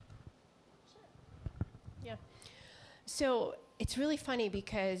Yeah. So it's really funny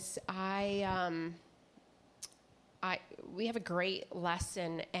because we have a great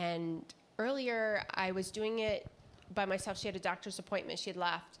lesson, and earlier I was doing it by myself. She had a doctor's appointment. She had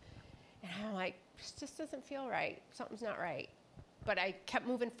left, and I'm like, this just doesn't feel right. Something's not right. But I kept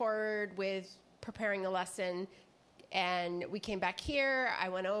moving forward with preparing the lesson, and we came back here. I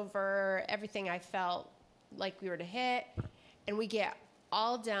went over everything I felt like we were to hit, and we get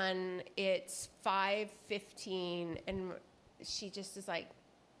all done. It's 5:15, and she just is like,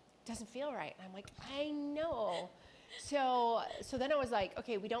 doesn't feel right. And I'm like, I know. So then I was like,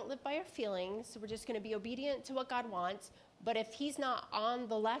 okay, we don't live by our feelings, so we're just going to be obedient to what God wants. But if he's not on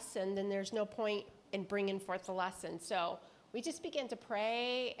the lesson, then there's no point in bringing forth the lesson. So we just began to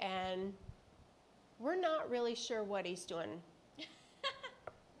pray, and we're not really sure what he's doing.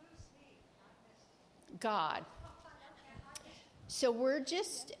 God. So we're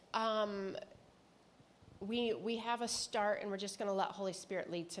just, we have a start, and we're just going to let Holy Spirit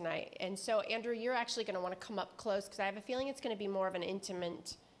lead tonight. And so, Andrew, you're actually going to want to come up close, because I have a feeling it's going to be more of an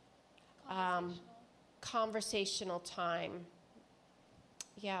intimate, conversational time.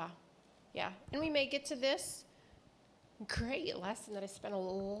 Yeah. And we may get to this great lesson that I spent a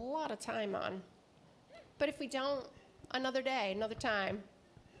lot of time on. But if we don't, another day, another time.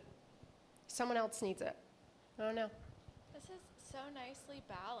 Someone else needs it. I don't know. This is so nicely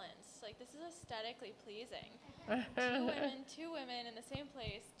balanced. Like, this is aesthetically pleasing. Two women in the same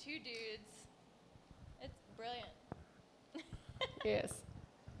place, two dudes. It's brilliant. Yes.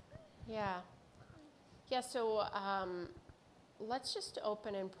 Yeah. Yeah, so let's just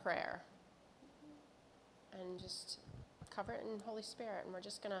open in prayer and just cover it in Holy Spirit. And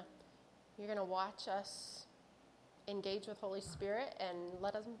you're going to watch us engage with Holy Spirit and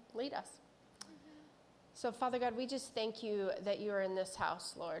let him lead us. So, Father God, we just thank you that you are in this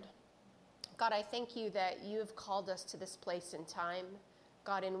house, Lord. God, I thank you that you have called us to this place in time,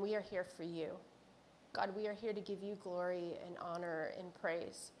 God, and we are here for you. God, we are here to give you glory and honor and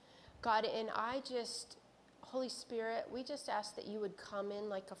praise. God, and Holy Spirit, we just ask that you would come in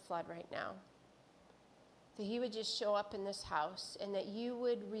like a flood right now, that you would just show up in this house, and that you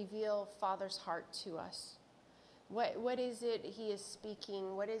would reveal Father's heart to us. What is it he is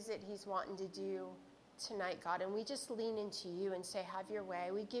speaking? What is it he's wanting to do tonight, God? And we just lean into you and say, have your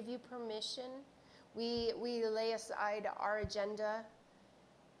way. We give you permission. We lay aside our agenda,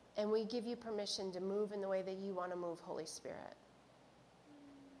 and we give you permission to move in the way that you want to move, Holy Spirit.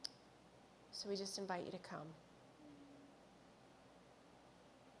 So we just invite you to come.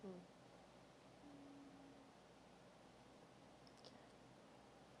 Okay.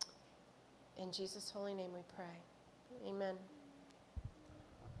 In Jesus' holy name we pray. Amen. Isn't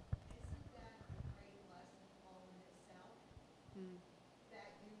that a great lesson all in itself?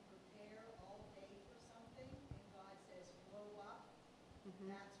 That you prepare all day for something, and God says, grow up.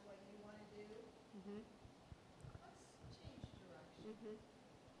 That's what you want to do. Let's change direction.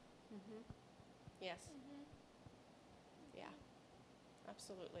 Yes. Yeah.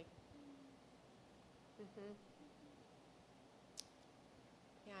 Absolutely.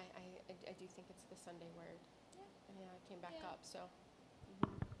 Yeah, I do think it's the Sunday word. Yeah, I came back up, so.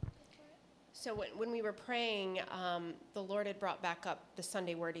 So when we were praying, the Lord had brought back up the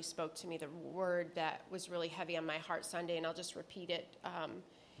Sunday word he spoke to me, the word that was really heavy on my heart Sunday, and I'll just repeat it.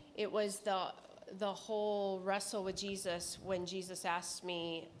 It was the whole wrestle with Jesus when Jesus asked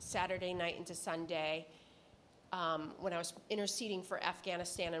me Saturday night into Sunday, when I was interceding for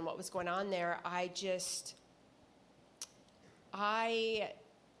Afghanistan and what was going on there.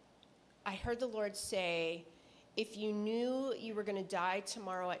 I heard the Lord say, if you knew you were going to die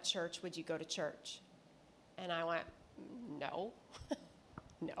tomorrow at church, would you go to church? And I went, no.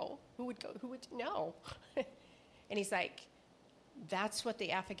 No. Who would go? No. And he's like, that's what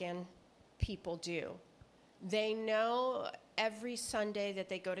the Afghan people do. They know every Sunday that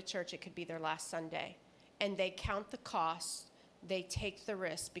they go to church, it could be their last Sunday. And they count the cost. They take the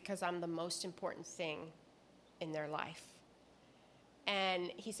risk because I'm the most important thing in their life.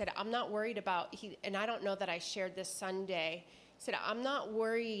 And he said, I'm not worried about, and I don't know that I shared this Sunday. He said, I'm not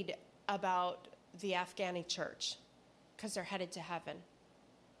worried about the Afghani church because they're headed to heaven.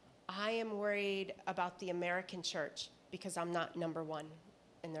 I am worried about the American church because I'm not number one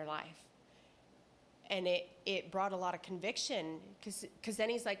in their life. And it brought a lot of conviction because then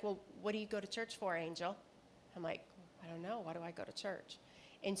he's like, well, what do you go to church for, Angel? I'm like, I don't know. Why do I go to church?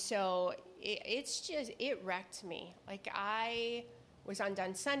 And so it wrecked me. Like, I was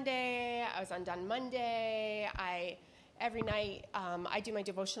undone Sunday. I was undone Monday. Every night, I do my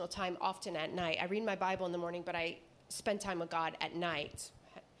devotional time often at night. I read my Bible in the morning, but I spend time with God at night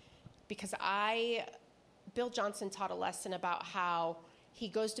because I Bill Johnson taught a lesson about how he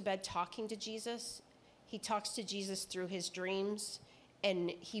goes to bed talking to Jesus. He talks to Jesus through his dreams.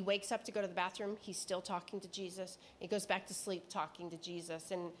 And he wakes up to go to the bathroom. He's still talking to Jesus. He goes back to sleep talking to Jesus.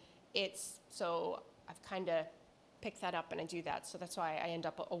 And so I've kind of picked that up and I do that. So that's why I end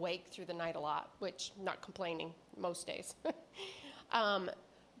up awake through the night a lot, which not complaining most days.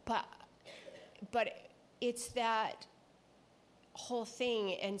 But it's that whole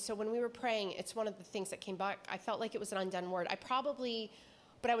thing. And so when we were praying, it's one of the things that came back. I felt like it was an undone word.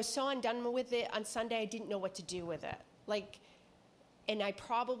 But I was so undone with it on Sunday, I didn't know what to do with it. And I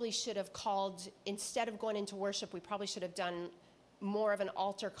probably should have called, instead of going into worship, we probably should have done more of an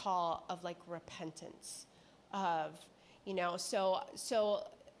altar call of repentance so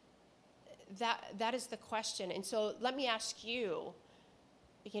that is the question. And so let me ask you,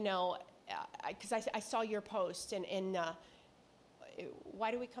 because I saw your post and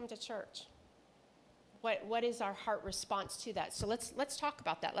why do we come to church? What is our heart response to that? So let's talk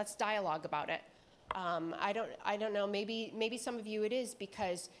about that. Let's dialogue about it. I don't know. Maybe some of you it is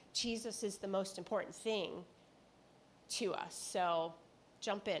because Jesus is the most important thing to us. So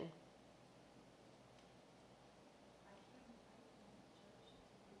jump in.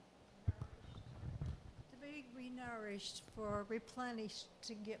 To be renourished, for replenished,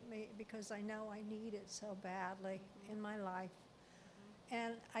 to get me, because I know I need it so badly in my life.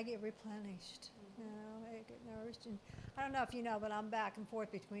 And I get replenished, I get nourished. And I don't know if you know, but I'm back and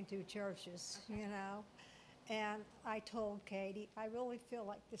forth between two churches, And I told Katie, I really feel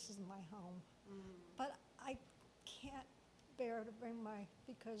like this is my home. But I can't bear to bring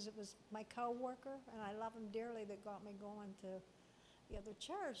because it was my coworker, and I love him dearly, that got me going to the other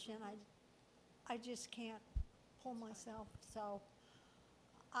church, and I just can't pull myself. So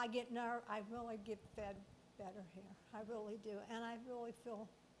I really get fed better here. I really do. And I really feel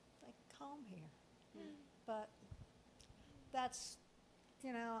like calm here. But that's,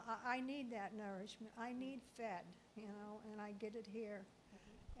 I need that nourishment. I need fed, and I get it here.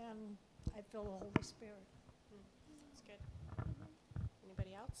 And I feel the Holy Spirit. That's good.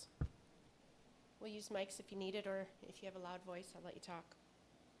 Anybody else? We'll use mics if you need it, or if you have a loud voice, I'll let you talk.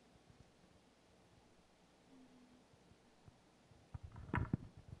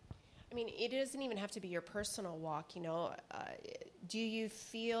 I mean, it doesn't even have to be your personal walk, do you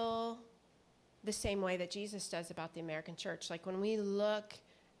feel the same way that Jesus does about the American church? Like when we look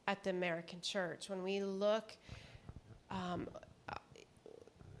at the American church, when we look,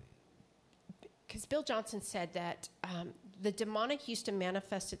 because Bill Johnson said that the demonic used to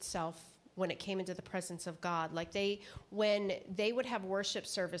manifest itself when it came into the presence of God. Like when they would have worship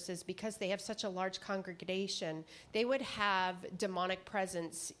services, because they have such a large congregation, they would have demonic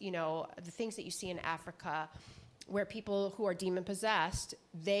presence, the things that you see in Africa, where people who are demon possessed,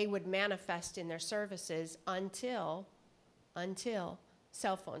 they would manifest in their services until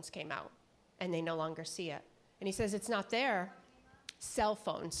cell phones came out and they no longer see it. And he says it's not there. Cell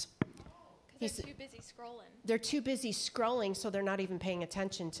phones. Because they're too busy scrolling. They're too busy scrolling, so they're not even paying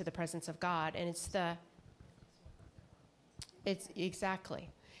attention to the presence of God. And it's exactly.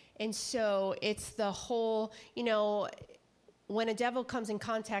 And so it's the whole, when a devil comes in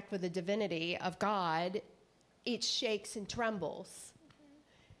contact with the divinity of God, it shakes and trembles.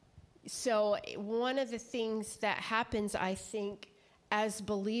 So one of the things that happens, I think, as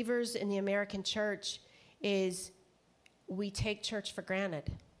believers in the American church is we take church for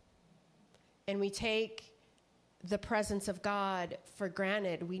granted. And we take the presence of God for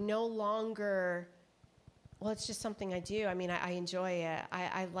granted. We no longer, it's just something I do. I mean, I enjoy it.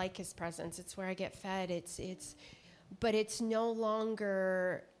 I like his presence. It's where I get fed. But it's no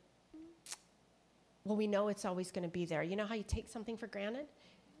longer, we know it's always going to be there. You know how you take something for granted?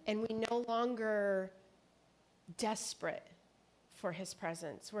 And we no longer desperate for his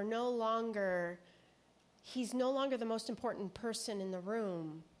presence. He's no longer the most important person in the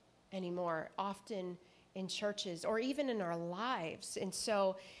room anymore, often in churches or even in our lives. And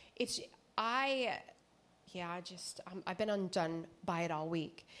so I've been undone by it all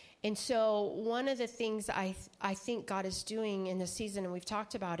week. And so one of the things I think God is doing in this season, and we've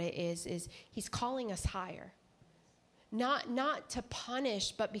talked about it, is he's calling us higher. Not to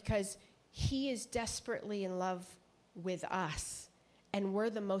punish, but because he is desperately in love with us, and we're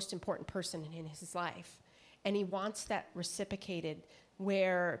the most important person in his life. And he wants that reciprocated,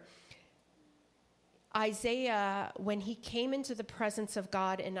 where Isaiah, when he came into the presence of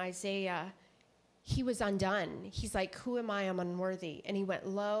God in Isaiah, he was undone. He's like, who am I? I'm unworthy. And he went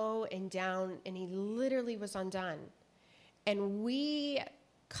low and down, and he literally was undone. And we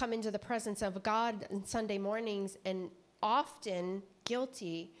come into the presence of God on Sunday mornings and often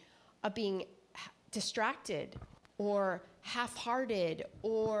guilty of being distracted or half-hearted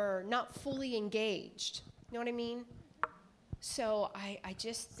or not fully engaged. You know what I mean? So I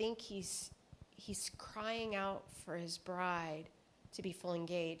just think he's crying out for his bride to be full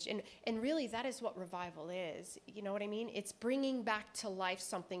engaged. And really, that is what revival is. You know what I mean? It's bringing back to life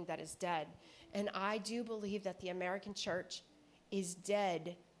something that is dead. And I do believe that the American church is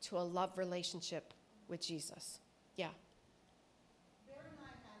dead to a love relationship with Jesus. Yeah. Bear and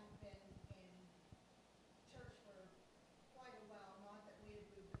I hadn't been in church for quite a while, not that we had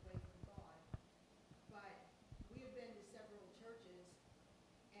moved away from God, but we have been to several churches,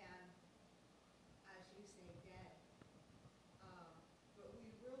 and as you say, dead. But we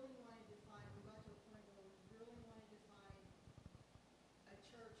really wanted to find, we got to a point where we really wanted to find a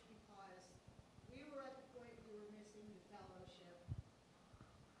church because we were at the point we were missing the fellowship,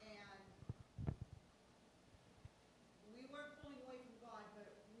 and we weren't pulling away from God, but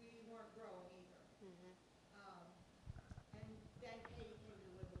we weren't growing either. And then Katie came to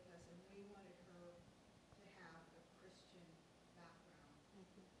live with us, and we wanted her to have a Christian background.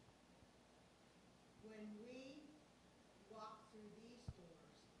 When we walked through these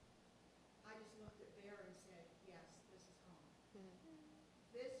doors, I just looked at Bear and said, yes, this is home.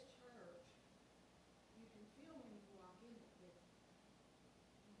 This church, you can feel when you walk in it that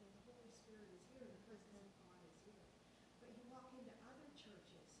the Holy Spirit is here, the presence of God is here. But you walk into other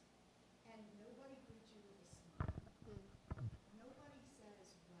churches, and nobody greets you with a smile. Nobody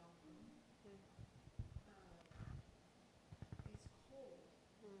says welcome. It's cold.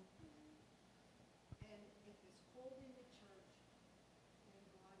 And if it's cold in the church, then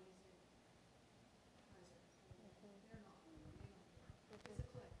God isn't present. They're not. They don't care. It's a clique.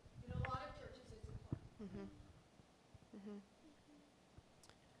 In a lot of churches, it's a clique.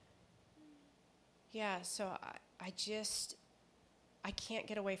 Yeah, so I can't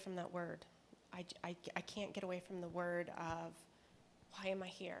get away from that word. I can't get away from the word of, why am I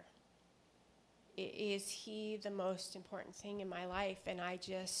here? Is he the most important thing in my life? And I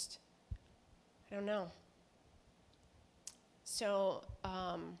don't know. So,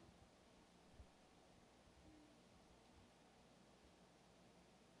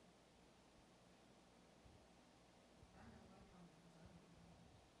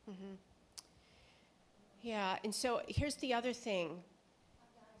 yeah, and so here's the other thing.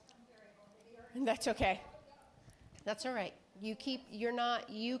 That's okay. That's all right. You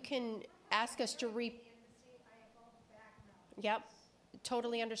can ask us to Yep,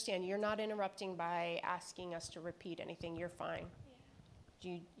 totally understand. You're not interrupting by asking us to repeat anything. You're fine.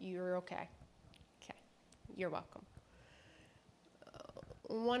 You're okay. Okay, you're welcome.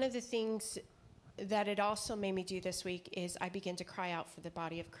 One of the things that it also made me do this week is I began to cry out for the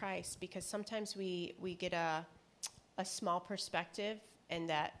body of Christ, because sometimes we get a small perspective, and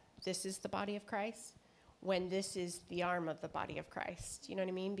that this is the body of Christ, when this is the arm of the body of Christ. You know what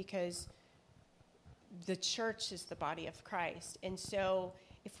I mean? Because the church is the body of Christ. And so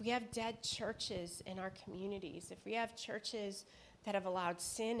if we have dead churches in our communities, if we have churches that have allowed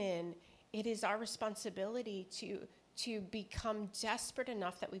sin in, it is our responsibility to become desperate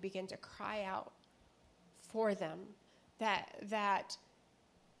enough that we begin to cry out for them, that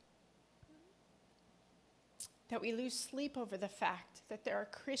we lose sleep over the fact that there are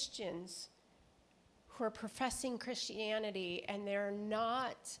Christians who are professing Christianity and they're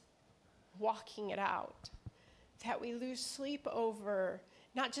not walking it out, that we lose sleep over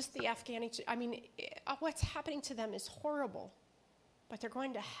not just the Afghani, what's happening to them is horrible, but they're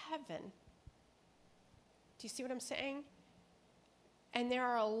going to heaven. Do you see what I'm saying? And there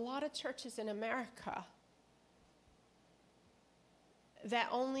are a lot of churches in America that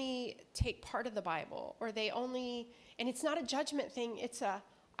only take part of the Bible, or and it's not a judgment thing,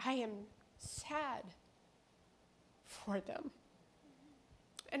 I am sad for them.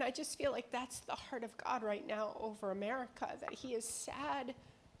 And I just feel like that's the heart of God right now over America, that he is sad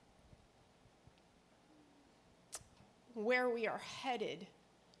where we are headed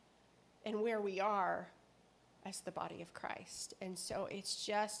and where we are as the body of Christ. And so it's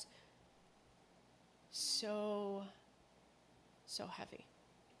just so heavy.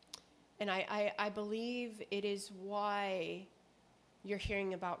 And I believe it is why you're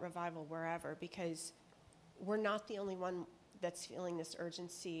hearing about revival wherever, because we're not the only one that's feeling this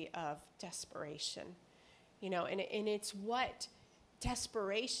urgency of desperation, and it's what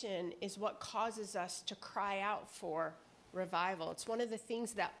desperation is what causes us to cry out for revival. It's one of the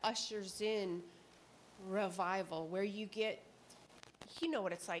things that ushers in revival, where you get,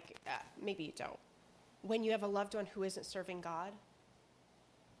 what it's like, maybe you don't, when you have a loved one who isn't serving God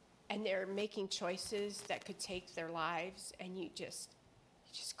and they're making choices that could take their lives, and you just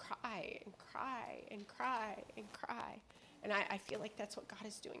cry cry and cry and cry and cry. And I feel like that's what God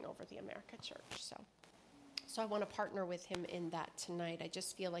is doing over the America Church. So I want to partner with him in that tonight. I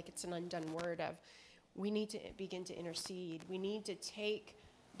just feel like it's an undone word of we need to begin to intercede. We need to take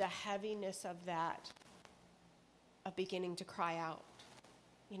the heaviness of that, of beginning to cry out.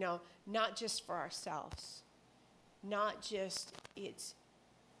 You know, not just for ourselves, not just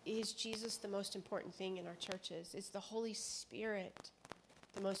is Jesus the most important thing in our churches? Is the Holy Spirit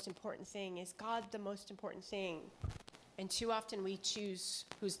the most important thing? Is God the most important thing? And too often we choose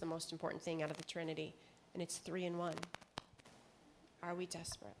who's the most important thing out of the Trinity, and it's 3 in 1. Are we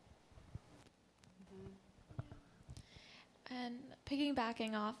desperate? And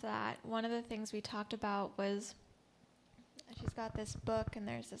piggybacking off that, one of the things we talked about was she's got this book and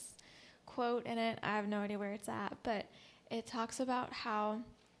there's this quote in it. I have no idea where it's at, but it talks about how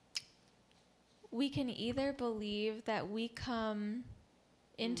we can either believe that we come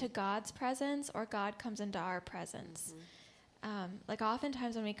into God's presence or God comes into our presence. Like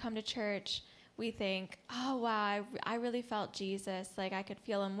oftentimes when we come to church, we think, oh, wow, I really felt Jesus. Like I could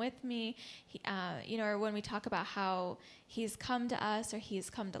feel him with me. Or when we talk about how he's come to us or he's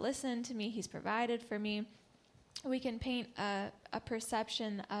come to listen to me, he's provided for me, we can paint a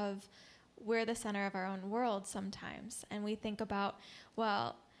perception of we're the center of our own world sometimes. And we think about,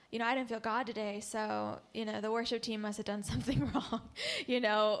 well, I didn't feel God today, so, the worship team must have done something wrong,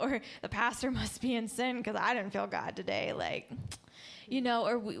 or the pastor must be in sin because I didn't feel God today. Like,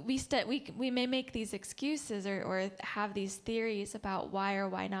 or we may make these excuses or have these theories about why or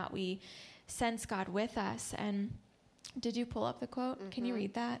why not we sense God with us. And did you pull up the quote? Mm-hmm. Can you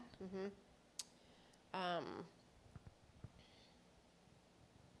read that? Mm-hmm.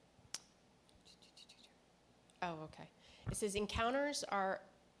 Oh, okay. It says, encounters are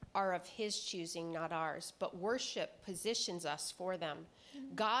of his choosing, not ours, but worship positions us for them.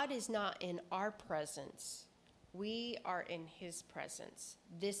 Mm-hmm. God is not in our presence. We are in his presence.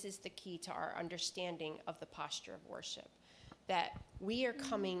 This is the key to our understanding of the posture of worship, that we are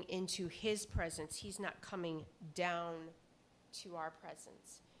coming into his presence. He's not coming down to our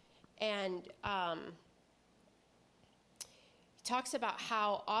presence. And he talks about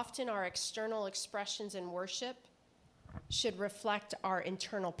how often our external expressions in worship should reflect our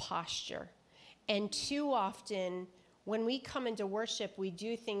internal posture. And too often, when we come into worship, we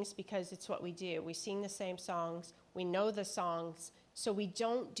do things because it's what we do. We sing the same songs. We know the songs. So we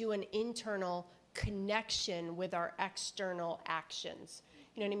don't do an internal connection with our external actions.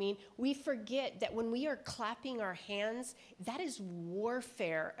 You know what I mean? We forget that when we are clapping our hands, that is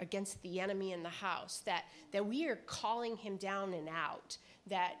warfare against the enemy in the house, that we are calling him down and out,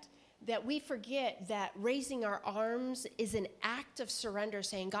 that we forget that raising our arms is an act of surrender,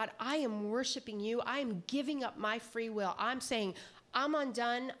 saying, God, I am worshiping you. I am giving up my free will. I'm saying, I'm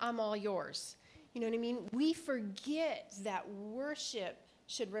undone. I'm all yours. You know what I mean? We forget that worship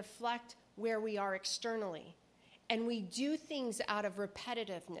should reflect where we are externally. And we do things out of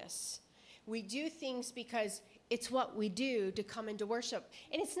repetitiveness. We do things because it's what we do to come into worship.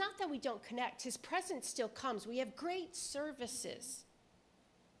 And it's not that we don't connect. His presence still comes. We have great services.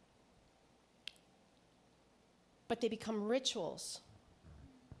 But they become rituals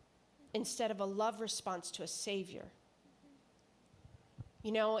instead of a love response to a Savior.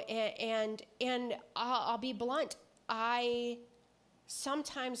 And I'll be blunt. I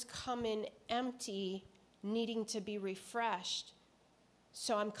sometimes come in empty, needing to be refreshed.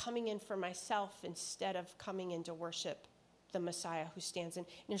 So I'm coming in for myself instead of coming in to worship the Messiah who stands in.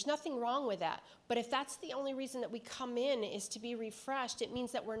 And there's nothing wrong with that. But if that's the only reason that we come in is to be refreshed, it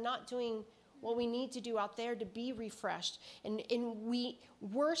means that we're not doing what we need to do out there to be refreshed. And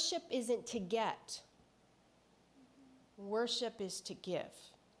worship isn't to get. Worship is to give.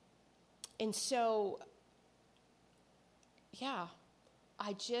 And so,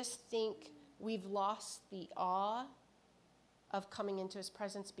 I just think we've lost the awe of coming into his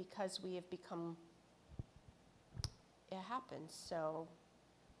presence because we have become, it happens. So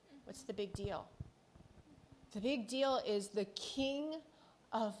what's the big deal? The big deal is the King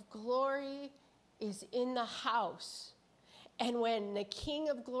of glory is in the house. And when the King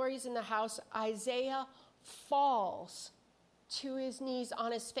of glory is in the house, Isaiah falls to his knees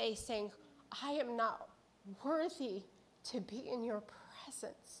on his face saying, I am not worthy to be in your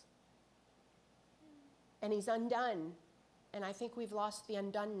presence. And he's undone. And I think we've lost the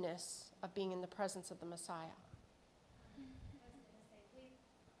undoneness of being in the presence of the Messiah. I was going to say,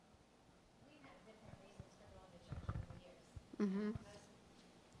 we've had different reasons for going to church over the years. Mm-hmm.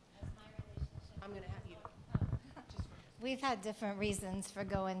 As my relationship. I'm going to have you. We've had different reasons for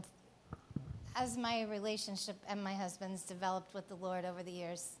going. As my relationship and my husband's developed with the Lord over the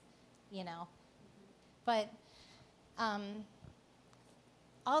years, you know. But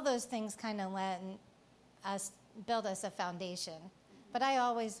all those things kind of let us build us a foundation. But I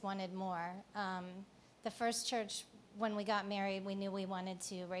always wanted more. The first church, when we got married, we knew we wanted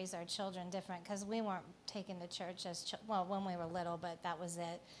to raise our children different because we weren't taken to church when we were little, but that was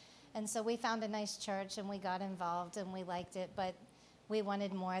it. And so we found a nice church and we got involved and we liked it, but we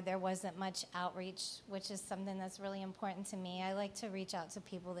wanted more. There wasn't much outreach, which is something that's really important to me. I like to reach out to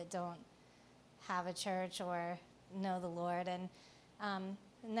people that don't have a church or know the Lord. And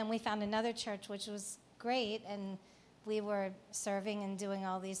then we found another church, which was great, and we were serving and doing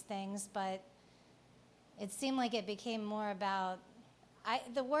all these things, but it seemed like it became more about,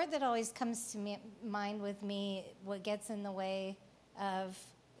 the word that always comes to mind with me, what gets in the way of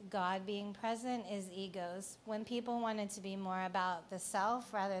God being present, is egos. When people wanted to be more about the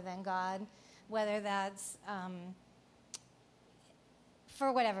self rather than God, whether that's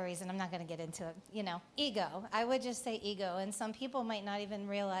for whatever reason, I'm not going to get into it, ego. I would just say ego, and some people might not even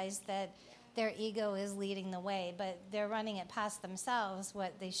realize that their ego is leading the way, but they're running it past themselves,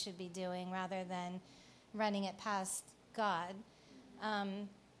 what they should be doing, rather than running it past God.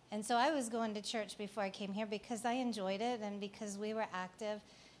 And so I was going to church before I came here because I enjoyed it and because we were active.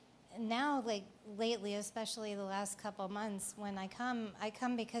 Now, like lately, especially the last couple months, when I come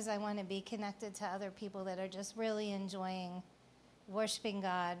because I want to be connected to other people that are just really enjoying worshiping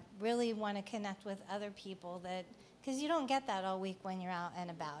God, really want to connect with other people, because you don't get that all week when you're out and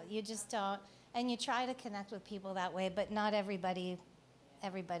about. You just don't. And you try to connect with people that way, but not everybody's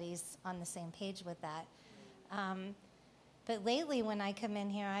on the same page with that. But lately when I come in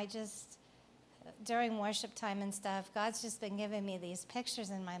here, during worship time and stuff, God's just been giving me these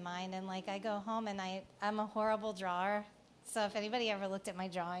pictures in my mind. And like I go home and I'm a horrible drawer. So if anybody ever looked at my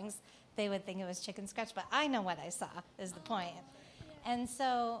drawings, they would think it was chicken scratch. But I know what I saw is the point. And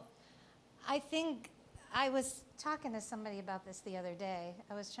so I think I was talking to somebody about this the other day.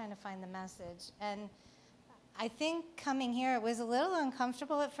 I was trying to find the message. And I think coming here, it was a little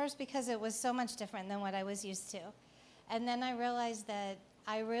uncomfortable at first because it was so much different than what I was used to. And then I realized that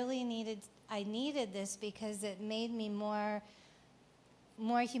I really needed this because it made me more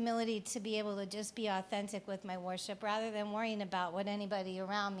humility to be able to just be authentic with my worship rather than worrying about what anybody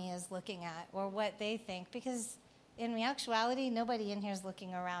around me is looking at or what they think. Because in actuality, nobody in here is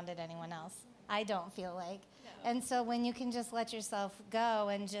looking around at anyone else. I don't feel like. No. And so when you can just let yourself go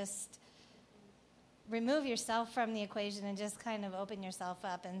and just remove yourself from the equation and just kind of open yourself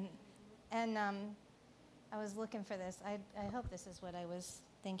up. And I was looking for this. I hope this is what I was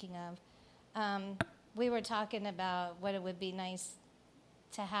thinking of. We were talking about what it would be nice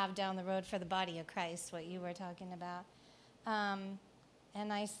to have down the road for the body of Christ, what you were talking about.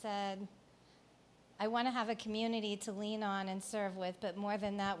 And I said, I want to have a community to lean on and serve with, but more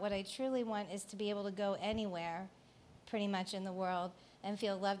than that, what I truly want is to be able to go anywhere pretty much in the world and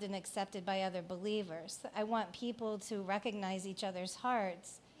feel loved and accepted by other believers. I want people to recognize each other's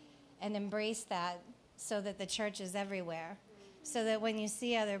hearts and embrace that so that the church is everywhere. So that when you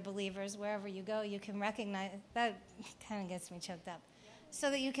see other believers, wherever you go, you can recognize, that kind of gets me choked up,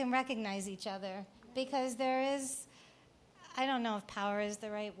 so that you can recognize each other. Because there is, I don't know if power is the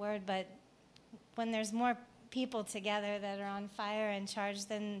right word, but when there's more people together that are on fire and charged,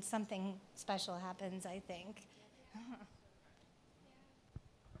 then something special happens, I think.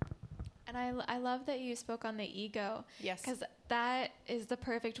 And I love that you spoke on the ego. Yes. Because that is the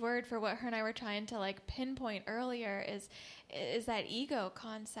perfect word for what her and I were trying to pinpoint earlier is that ego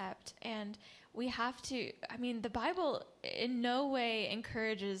concept. And we have to, the Bible in no way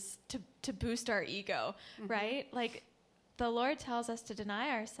encourages to boost our ego, right? The Lord tells us to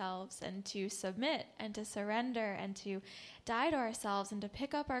deny ourselves and to submit and to surrender and to die to ourselves and to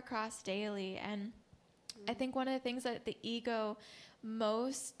pick up our cross daily. And I think one of the things that the ego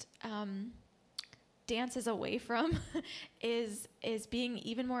most dances away from is being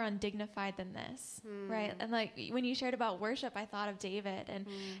even more undignified than this, right? And when you shared about worship, I thought of David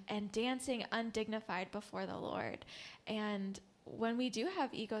and dancing undignified before the Lord. And when we do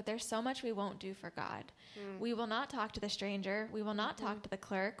have ego, there's so much we won't do for God. We will not talk to the stranger. We will not talk to the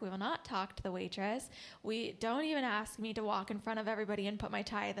clerk. We will not talk to the waitress. We don't even ask me to walk in front of everybody and put my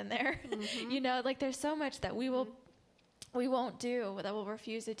tithe in there. There's so much that we won't do, that we'll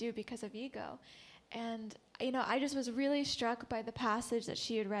refuse to do because of ego. And, I just was really struck by the passage that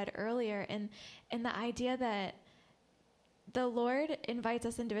she had read earlier and the idea that the Lord invites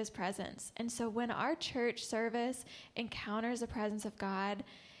us into his presence. And so when our church service encounters the presence of God,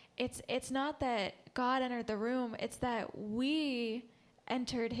 it's not that God entered the room, it's that we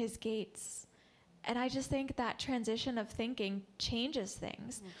entered his gates. And I just think that transition of thinking changes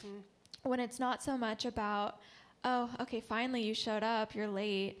things. when it's not so much about, oh, okay, finally you showed up, you're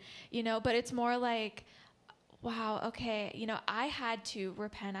late, but it's more like, wow, okay, I had to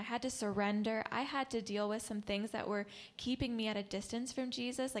repent. I had to surrender. I had to deal with some things that were keeping me at a distance from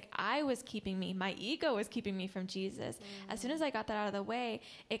Jesus. Like my ego was keeping me from Jesus. As soon as I got that out of the way,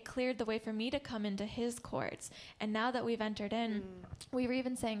 it cleared the way for me to come into his courts. And now that we've entered in, we were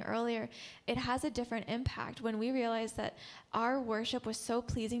even saying earlier, it has a different impact when we realize that our worship was so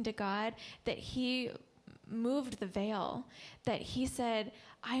pleasing to God that he moved the veil, that he said,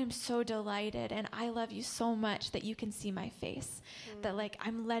 I am so delighted and I love you so much that you can see my face, that like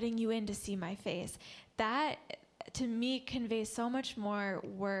I'm letting you in to see my face. That to me conveys so much more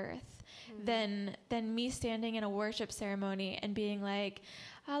worth than me standing in a worship ceremony and being like,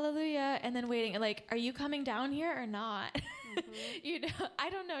 hallelujah, and then waiting, like, are you coming down here or not? I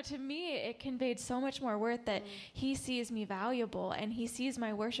don't know. To me, it conveyed so much more worth that he sees me valuable and he sees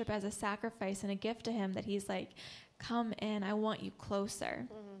my worship as a sacrifice and a gift to him, that he's like, come in, I want you closer.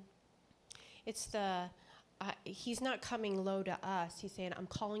 It's he's not coming low to us. He's saying, I'm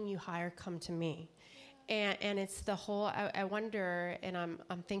calling you higher, come to me. And it's the whole, I wonder, and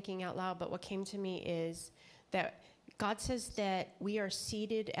I'm thinking out loud, but what came to me is that God says that we are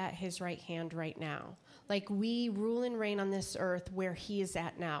seated at his right hand right now. Like we rule and reign on this earth where he is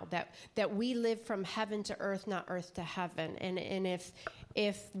at now, that we live from heaven to earth, not earth to heaven. And if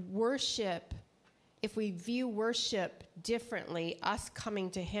we view worship differently, us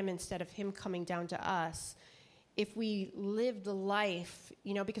coming to him instead of him coming down to us, if we live the life,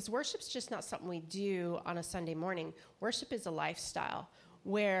 because worship's just not something we do on a Sunday morning. Worship is a lifestyle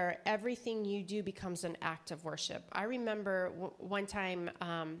where everything you do becomes an act of worship. I remember one time,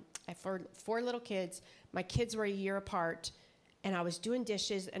 I had four little kids. My kids were a year apart, and I was doing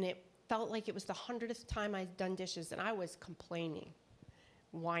dishes, and it felt like it was the 100th time I'd done dishes, and I was complaining,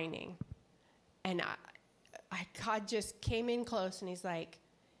 whining. And God just came in close, and he's like,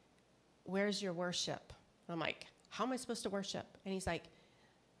 where's your worship? I'm like, how am I supposed to worship? And he's like,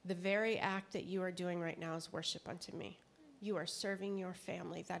 the very act that you are doing right now is worship unto me. You are serving your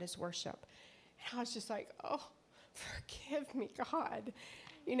family. That is worship. And I was just like, oh, forgive me, God.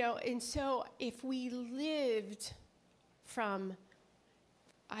 And so if we lived from,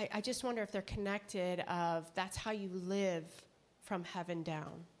 I just wonder if they're connected of that's how you live from heaven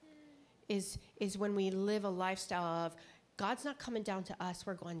down. Is when we live a lifestyle of God's not coming down to us,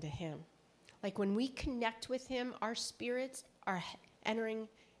 we're going to him. Like when we connect with him, our spirits are entering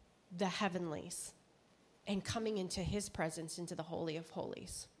the heavenlies and coming into his presence, into the Holy of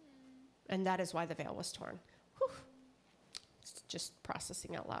Holies. And that is why the veil was torn. Whew. It's just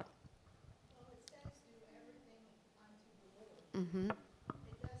processing out loud. Well, it says do everything unto the Lord. Mm-hmm. It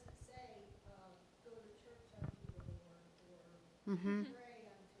doesn't say go to church unto the Lord or pray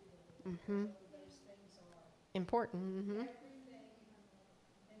unto the Lord. Mm-hmm. So those things are Important. Mm-hmm. everything,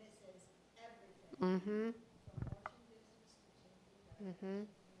 and it says everything. Mm-hmm. From washing dishes to changing Mm-hmm.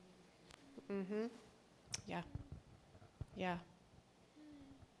 Mm-hmm. Yeah. Yeah.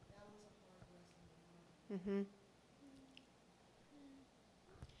 That was a hard lesson to learn. Mm-hmm.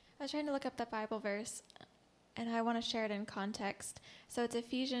 I was trying to look up the Bible verse, and I want to share it in context. So it's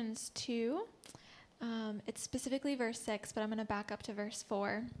Ephesians 2. It's specifically verse 6, but I'm going to back up to verse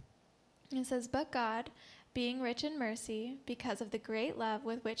 4. It says, but God, being rich in mercy, because of the great love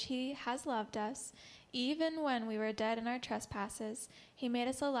with which he has loved us, even when we were dead in our trespasses, he made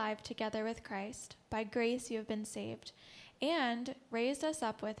us alive together with Christ. By grace you have been saved, and raised us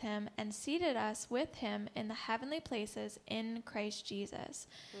up with him and seated us with him in the heavenly places in Christ Jesus,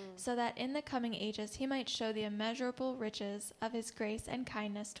 so that in the coming ages he might show the immeasurable riches of his grace and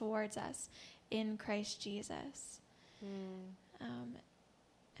kindness towards us in Christ Jesus.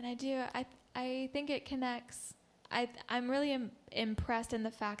 And I think it connects. I'm really impressed in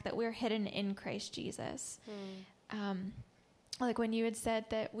the fact that we're hidden in Christ Jesus. Like when you had said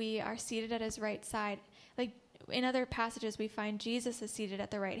that we are seated at his right side, like in other passages we find Jesus is seated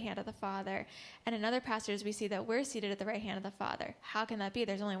at the right hand of the Father, and in other passages we see that we're seated at the right hand of the Father. How can that be?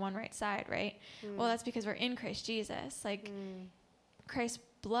 There's only one right side, right? Well, that's because we're in Christ Jesus. Like Christ's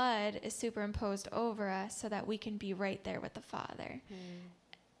blood is superimposed over us so that we can be right there with the Father.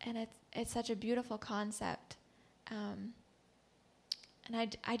 And it's such a beautiful concept. And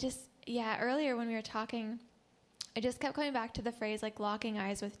I just, earlier when we were talking, I just kept coming back to the phrase like locking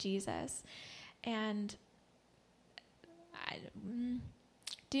eyes with Jesus. And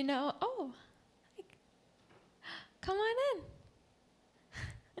do you know, come on in.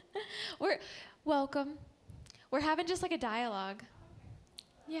 We're welcome. We're having just like a dialogue.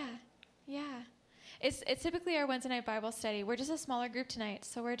 Yeah. It's typically our Wednesday night Bible study. We're just a smaller group tonight,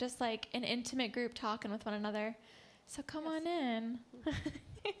 so we're just like an intimate group talking with one another. So come on in.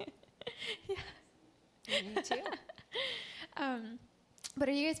 Yeah. Me too. But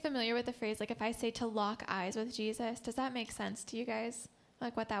are you guys familiar with the phrase, like if I say to lock eyes with Jesus, does that make sense to you guys?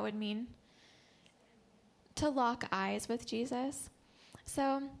 Like what that would mean? To lock eyes with Jesus.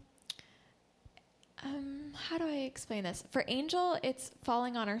 So, how do I explain this? For Angel, it's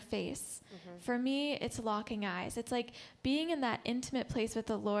falling on her face. For me, it's locking eyes. It's like being in that intimate place with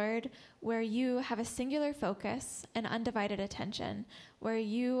the Lord where you have a singular focus and undivided attention, where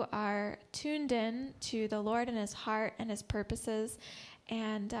you are tuned in to the Lord and his heart and his purposes.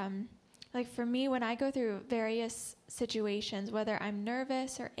 And like for me, when I go through various situations, whether I'm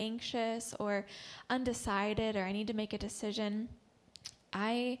nervous or anxious or undecided or I need to make a decision,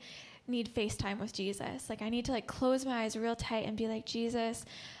 I need FaceTime with Jesus. Like I need to like close my eyes real tight and be like, Jesus,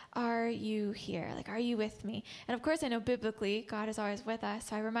 are you here? Like, are you with me? And of course I know biblically God is always with us.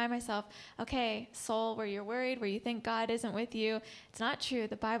 So I remind myself, okay, soul, where you're worried, where you think God isn't with you, it's not true.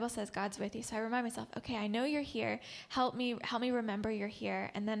 The Bible says God's with you. So I remind myself, okay, I know you're here. Help me remember you're here.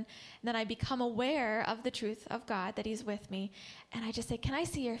 And then I become aware of the truth of God, that he's with me. And I just say, can I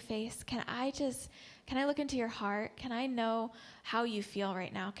see your face? Can I look into your heart? Can I know how you feel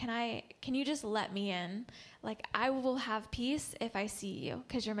right now? Can you just let me in? Like, I will have peace if I see you,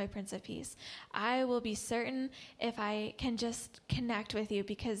 because you're my Prince of Peace. I will be certain if I can just connect with you,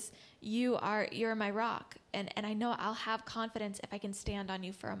 because you're my rock. And I know I'll have confidence if I can stand on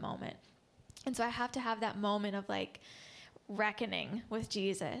you for a moment. And so I have to have that moment of like reckoning with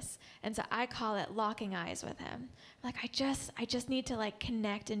Jesus. And so I call it locking eyes with him. Like, I just need to like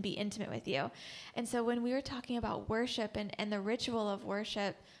connect and be intimate with you. And so when we were talking about worship and the ritual of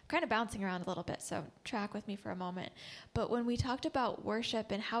worship, kind of bouncing around a little bit, so track with me for a moment. But when we talked about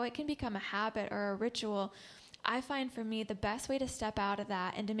worship and how it can become a habit or a ritual, I find for me the best way to step out of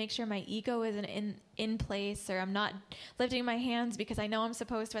that and to make sure my ego isn't in place, or I'm not lifting my hands because I know I'm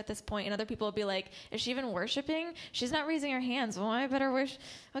supposed to at this point, and other people will be like, is she even worshiping? She's not raising her hands. Well, I better worship.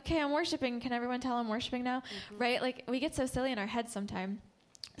 Okay, I'm worshiping. Can everyone tell I'm worshiping now? Mm-hmm. Right? Like, we get so silly in our heads sometimes.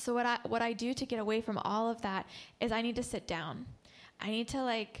 So what I do to get away from all of that is I need to sit down. I need to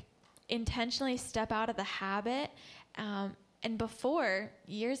like intentionally step out of the habit. And before,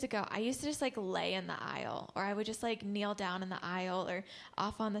 years ago, I used to just like lay in the aisle, or I would just like kneel down in the aisle or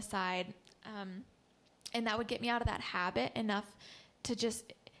off on the side. And that would get me out of that habit enough to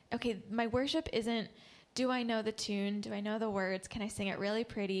just, okay, my worship isn't, do I know the tune? Do I know the words? Can I sing it really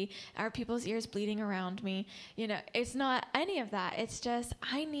pretty? Are people's ears bleeding around me? You know, it's not any of that. It's just,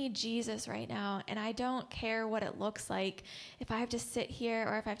 I need Jesus right now, and I don't care what it looks like. If I have to sit here,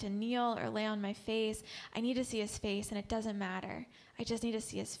 or if I have to kneel or lay on my face, I need to see his face, and it doesn't matter. I just need to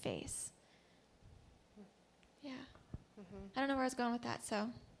see his face. Yeah. Mm-hmm. I don't know where I was going with that, so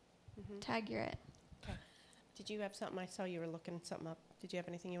tag, you're it. Okay. Did you have something? I saw you were looking something up. Did you have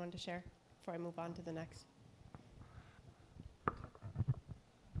anything you wanted to share before I move on to the next?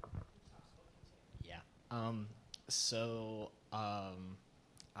 Yeah.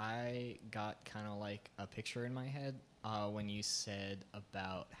 I got kind of like a picture in my head when you said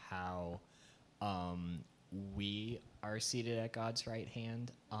about how we are seated at God's right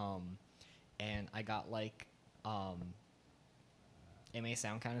hand. And I got like, it may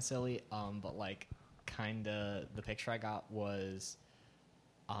sound kind of silly, but like kind of the picture I got was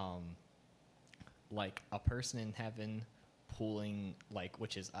like a person in heaven pulling, like,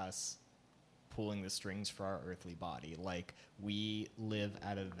 which is us, pulling the strings for our earthly body. Like, we live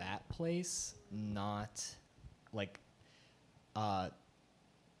out of that place, not like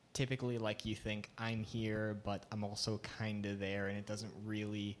typically like you think I'm here but I'm also kind of there, and it doesn't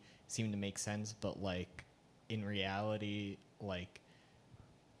really seem to make sense, but like in reality, like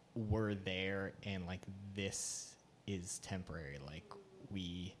we're there, and like this is temporary. Like,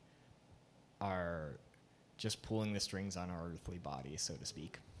 we are just pulling the strings on our earthly body, so to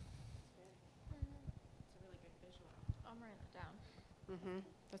speak. It's a really good visual. I'm writing it down. Mm-hmm.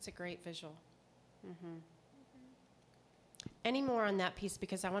 That's a great visual. Mm-hmm. Any more on that piece?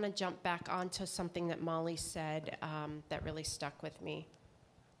 Because I want to jump back onto something that Molly said that really stuck with me.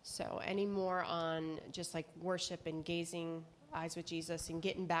 So any more on just like worship and gazing eyes with Jesus and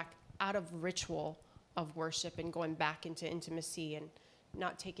getting back out of ritual of worship and going back into intimacy and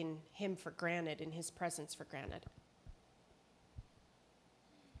not taking him for granted and his presence for granted?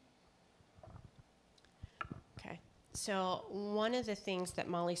 Okay. So one of the things that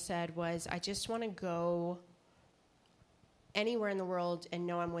Molly said was, I just want to go anywhere in the world and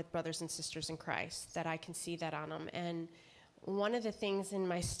know I'm with brothers and sisters in Christ, that I can see that on them. And one of the things in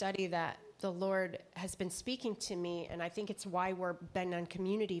my study that the Lord has been speaking to me, and I think it's why we're been on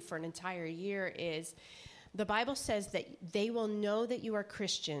community for an entire year, is the Bible says that they will know that you are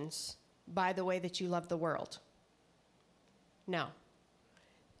Christians by the way that you love the world. No.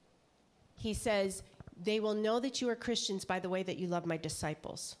 He says, they will know that you are Christians by the way that you love my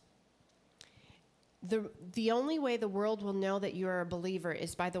disciples. The only way the world will know that you are a believer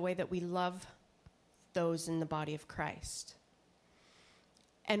is by the way that we love those in the body of Christ.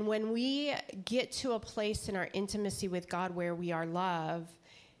 And when we get to a place in our intimacy with God where we are love,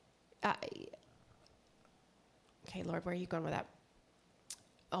 okay, Lord, where are you going with that?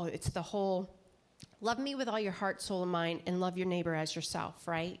 Oh, it's the whole, love me with all your heart, soul, and mind, and love your neighbor as yourself,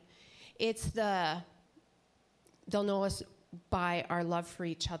 right? It's they'll know us by our love for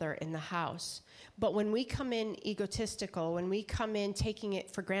each other in the house. But when we come in egotistical, when we come in taking it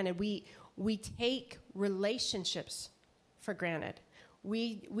for granted, we take relationships for granted.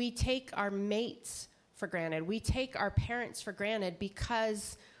 We take our mates for granted. We take our parents for granted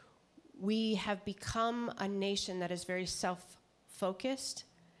because we have become a nation that is very self-focused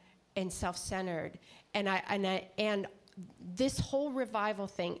and self-centered. And this whole revival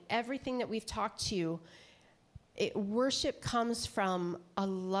thing, everything that we've talked to you, worship comes from a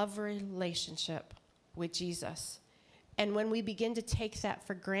love relationship with Jesus. And when we begin to take that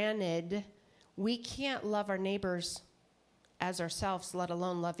for granted, we can't love our neighbors as ourselves, let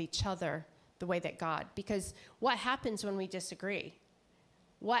alone love each other the way that God. Because what happens when we disagree?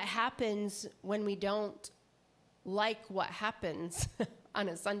 What happens when we don't like what happens on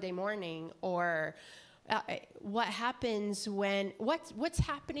a Sunday morning? Or what happens when, what's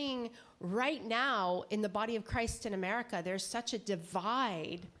happening right now in the body of Christ in America? There's such a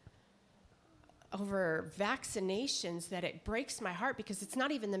divide over vaccinations that it breaks my heart because it's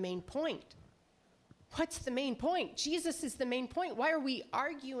not even the main point. What's the main point? Jesus is the main point. Why are we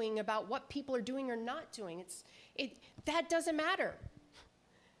arguing about what people are doing or not doing? That doesn't matter.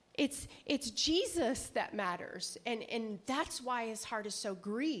 It's Jesus that matters, and that's why his heart is so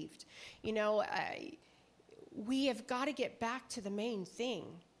grieved. You know, we have got to get back to the main thing,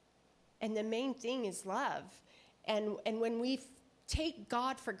 and the main thing is love. And when we take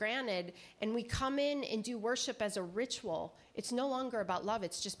God for granted and we come in and do worship as a ritual, it's no longer about love.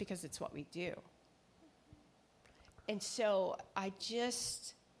 It's just because it's what we do. And so I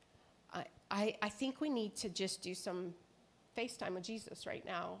think we need to just do some FaceTime with Jesus right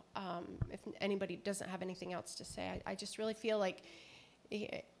now. If anybody doesn't have anything else to say, I just really feel like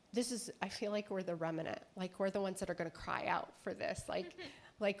I feel like we're the remnant. Like we're the ones that are going to cry out for this.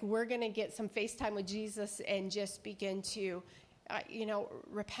 Like we're going to get some FaceTime with Jesus and just begin to,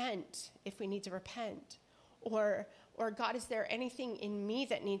 repent if we need to repent. Or God, is there anything in me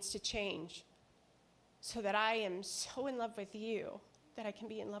that needs to change so that I am so in love with you that I can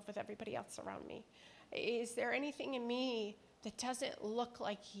be in love with everybody else around me? Is there anything in me that doesn't look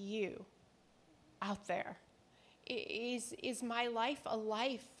like you out there? Is my life a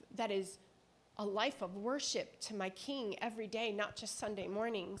life that is a life of worship to my King every day, not just Sunday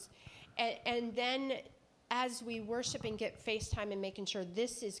mornings? And then as we worship and get FaceTime and making sure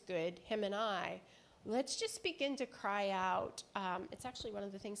this is good, him and I, let's just begin to cry out. It's actually one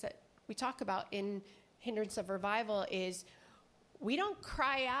of the things that we talk about in Hindrance of Revival is we don't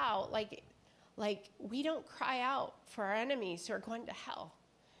cry out like we don't cry out for our enemies who are going to hell.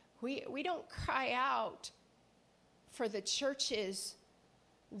 We don't cry out for the churches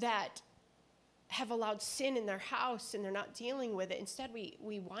that have allowed sin in their house and they're not dealing with it. Instead,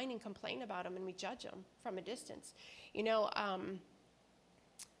 we whine and complain about them and we judge them from a distance.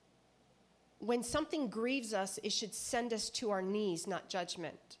 When something grieves us, it should send us to our knees, not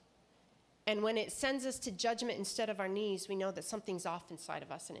judgment. And when it sends us to judgment instead of our knees, we know that something's off inside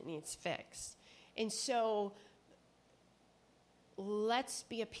of us and it needs fixed. And so let's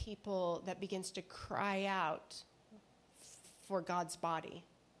be a people that begins to cry out for God's body,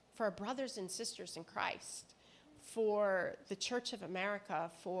 for our brothers and sisters in Christ, for the Church of America,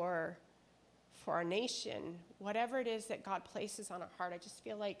 for our nation, whatever it is that God places on our heart. I just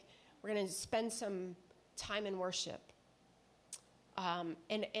feel like we're going to spend some time in worship. And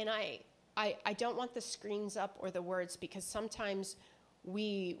I don't want the screens up or the words, because sometimes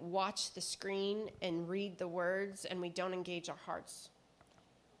we watch the screen and read the words and we don't engage our hearts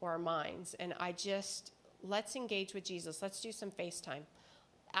or our minds. And let's engage with Jesus. Let's do some FaceTime.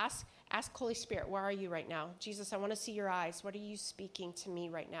 Ask Holy Spirit, where are you right now? Jesus, I want to see your eyes. What are you speaking to me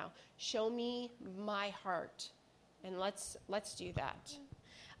right now? Show me my heart. And let's do that.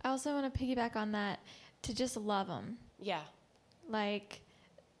 I also want to piggyback on that, to just love them. Yeah. Like,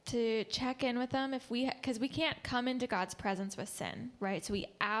 to check in with them because we can't come into God's presence with sin, right? So we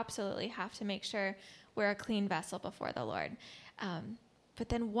absolutely have to make sure we're a clean vessel before the Lord. But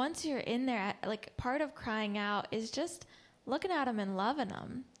then once you're in there, like part of crying out is just looking at him and loving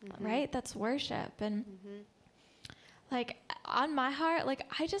him, right? That's worship. And like on my heart, like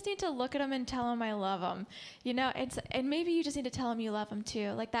I just need to look at him and tell him I love him, and maybe you just need to tell him you love him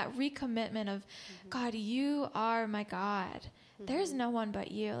too. Like that recommitment of God, you are my God. There's no one but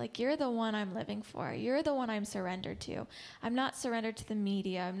you. Like you're the one I'm living for. You're the one I'm surrendered to. I'm not surrendered to the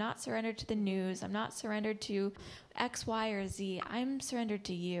media. I'm not surrendered to the news. I'm not surrendered to X, Y, or Z. I'm surrendered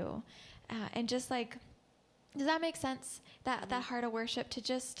to you. And just like, does that make sense? That heart of worship to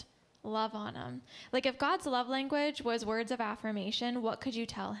just love on him. Like if God's love language was words of affirmation, what could you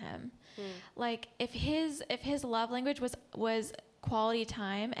tell him? Like if his love language was quality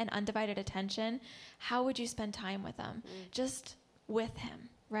time and undivided attention, how would you spend time with him? Just with him,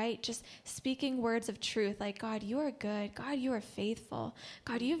 right? Just speaking words of truth like, God, you are good. God, you are faithful.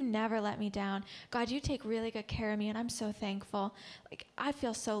 God, you've never let me down. God, you take really good care of me and I'm so thankful. Like I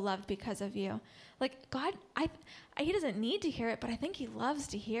feel so loved because of you. Like God, he doesn't need to hear it, but I think he loves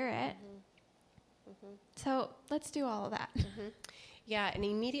to hear it. So let's do all of that. Yeah, and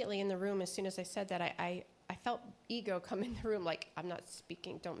immediately in the room, as soon as I said that, I felt ego come in the room, like, I'm not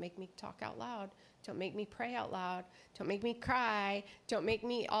speaking. Don't make me talk out loud. Don't make me pray out loud. Don't make me cry. Don't make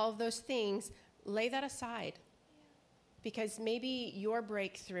me all of those things. Lay that aside. Because maybe your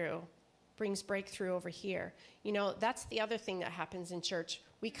breakthrough brings breakthrough over here. That's the other thing that happens in church.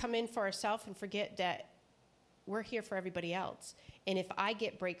 We come in for ourselves and forget that we're here for everybody else. And if I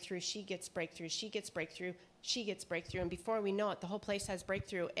get breakthrough, she gets breakthrough, she gets breakthrough, she gets breakthrough. And before we know it, the whole place has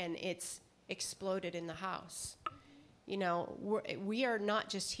breakthrough and it's exploded in the house. We are not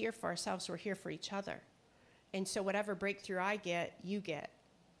just here for ourselves, we're here for each other. And so whatever breakthrough I get, you get.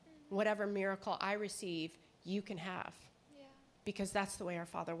 Whatever miracle I receive, you can have. Yeah. Because that's the way our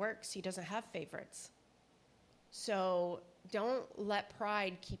Father works. He doesn't have favorites. So don't let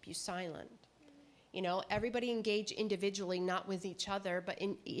pride keep you silent. Everybody engage individually, not with each other, but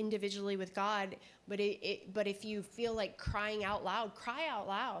individually with God. But if you feel like crying out loud, cry out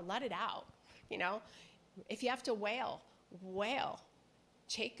loud, let it out. If you have to wail.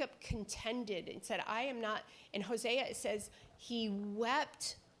 Jacob contended and said, I am not. In Hosea, it says he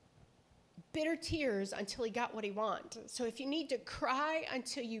wept bitter tears until he got what he wanted. So if you need to cry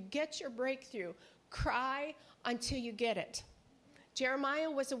until you get your breakthrough, cry until you get it. Jeremiah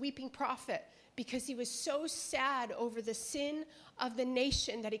was a weeping prophet because he was so sad over the sin of the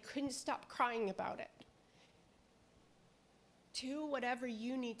nation that he couldn't stop crying about it. Do whatever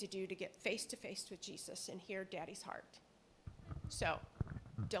you need to do to get face to face with Jesus and hear Daddy's heart. So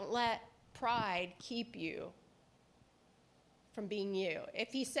don't let pride keep you from being you.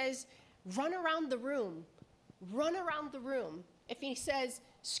 If he says, run around the room. If he says,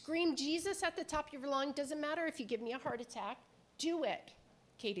 scream Jesus at the top of your lung, doesn't matter if you give me a heart attack, do it.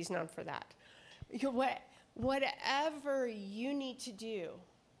 Katie's known for that. Whatever you need to do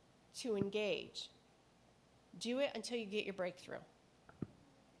to engage, do it until you get your breakthrough.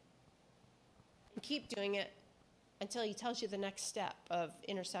 And keep doing it until he tells you the next step of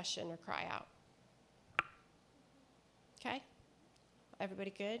intercession or cry out. Okay?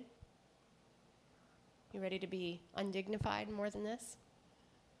 Everybody good? You ready to be undignified more than this?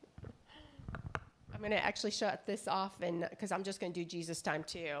 I'm going to actually shut this off because I'm just going to do Jesus time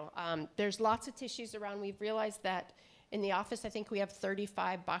too. There's lots of tissues around. We've realized that in the office, I think we have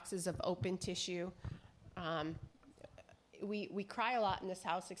 35 boxes of open tissue. We cry a lot in this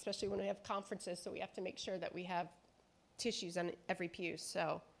house, especially when we have conferences, so we have to make sure that we have tissues on every pew.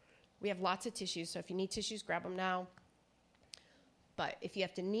 So we have lots of tissues, so if you need tissues, grab them now. But if you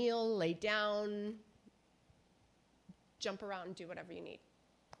have to kneel, lay down, jump around, and do whatever you need,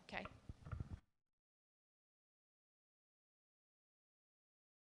 okay?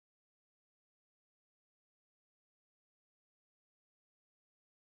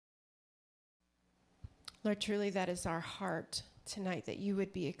 Lord, truly that is our heart tonight, that you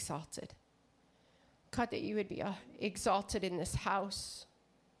would be exalted. God, that you would be exalted in this house.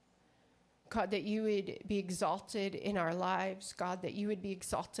 God, that you would be exalted in our lives. God, that you would be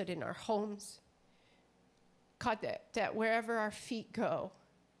exalted in our homes. God, that wherever our feet go,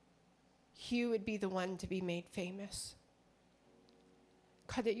 you would be the one to be made famous.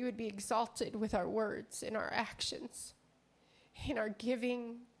 God, that you would be exalted with our words, in our actions, in our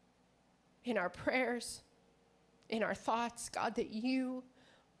giving, in our prayers, in our thoughts. God, that you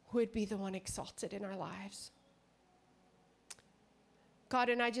would be the one exalted in our lives. God,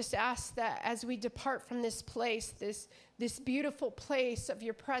 and I just ask that as we depart from this place, this beautiful place of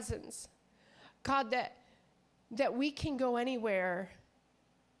your presence, God, that we can go anywhere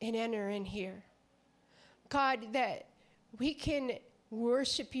and enter in here. God, that we can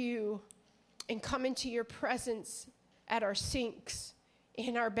worship you and come into your presence at our sinks,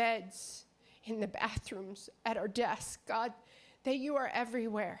 in our beds, in the bathrooms, at our desks. God, that you are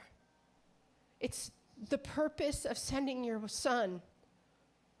everywhere. It's the purpose of sending your son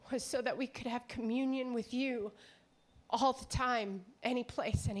was so that we could have communion with you all the time, any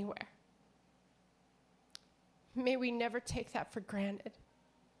place, anywhere. May we never take that for granted.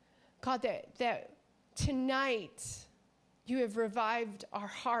 God, that tonight you have revived our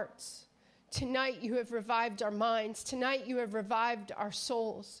hearts. Tonight you have revived our minds. Tonight you have revived our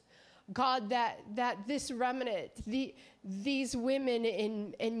souls. God, that this remnant, these women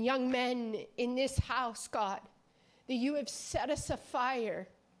and young men in this house, God, that you have set us afire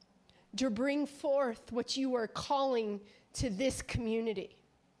to bring forth what you are calling to this community.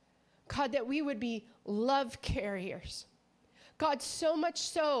 God, that we would be love carriers. God, so much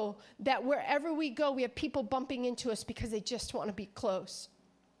so that wherever we go, we have people bumping into us because they just want to be close.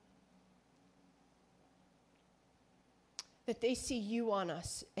 That they see you on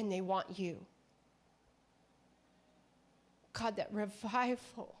us and they want you. God, that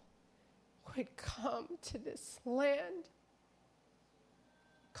revival would come to this land.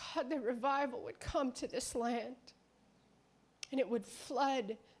 God, that revival would come to this land. And it would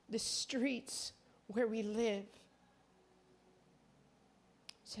flood the streets where we live.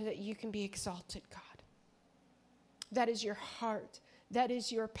 So that you can be exalted, God. That is your heart. That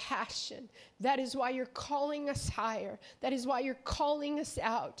is your passion. That is why you're calling us higher. That is why you're calling us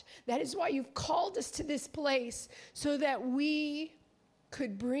out. That is why you've called us to this place so that we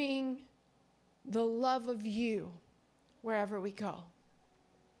could bring the love of you wherever we go.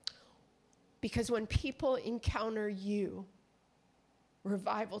 Because when people encounter you,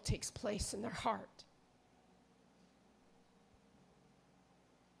 revival takes place in their heart.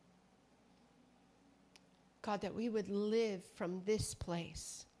 God, that we would live from this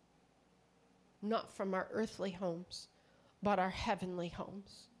place, not from our earthly homes, but our heavenly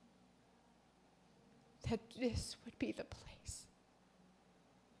homes. That this would be the place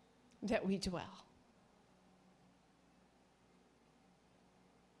that we dwell.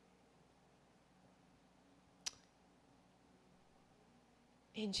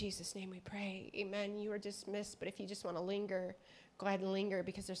 In Jesus' name we pray. Amen. You are dismissed, but if you just want to linger, go ahead and linger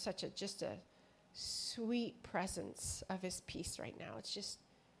because there's such a sweet presence of his peace right now. It's just,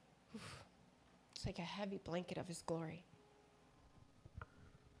 it's like a heavy blanket of his glory.